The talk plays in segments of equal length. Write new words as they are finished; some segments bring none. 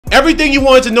Everything you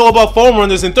wanted to know about foam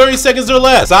runners in 30 seconds or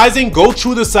less. Sizing, go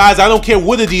true to size, I don't care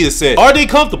what Adidas said. Are they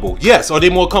comfortable? Yes. Are they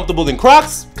more comfortable than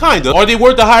Crocs? Kinda. Are they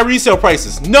worth the high resale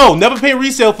prices? No, never pay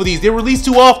resale for these. They're released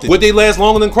too often. Would they last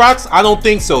longer than Crocs? I don't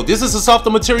think so. This is a softer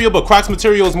material, but Crocs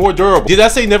material is more durable. Did I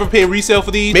say never pay resale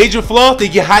for these? Major flaw, they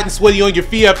get hot and sweaty on your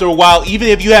feet after a while, even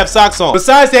if you have socks on.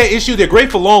 Besides that issue, they're great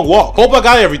for long walks. Hope I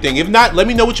got everything. If not, let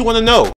me know what you want to know.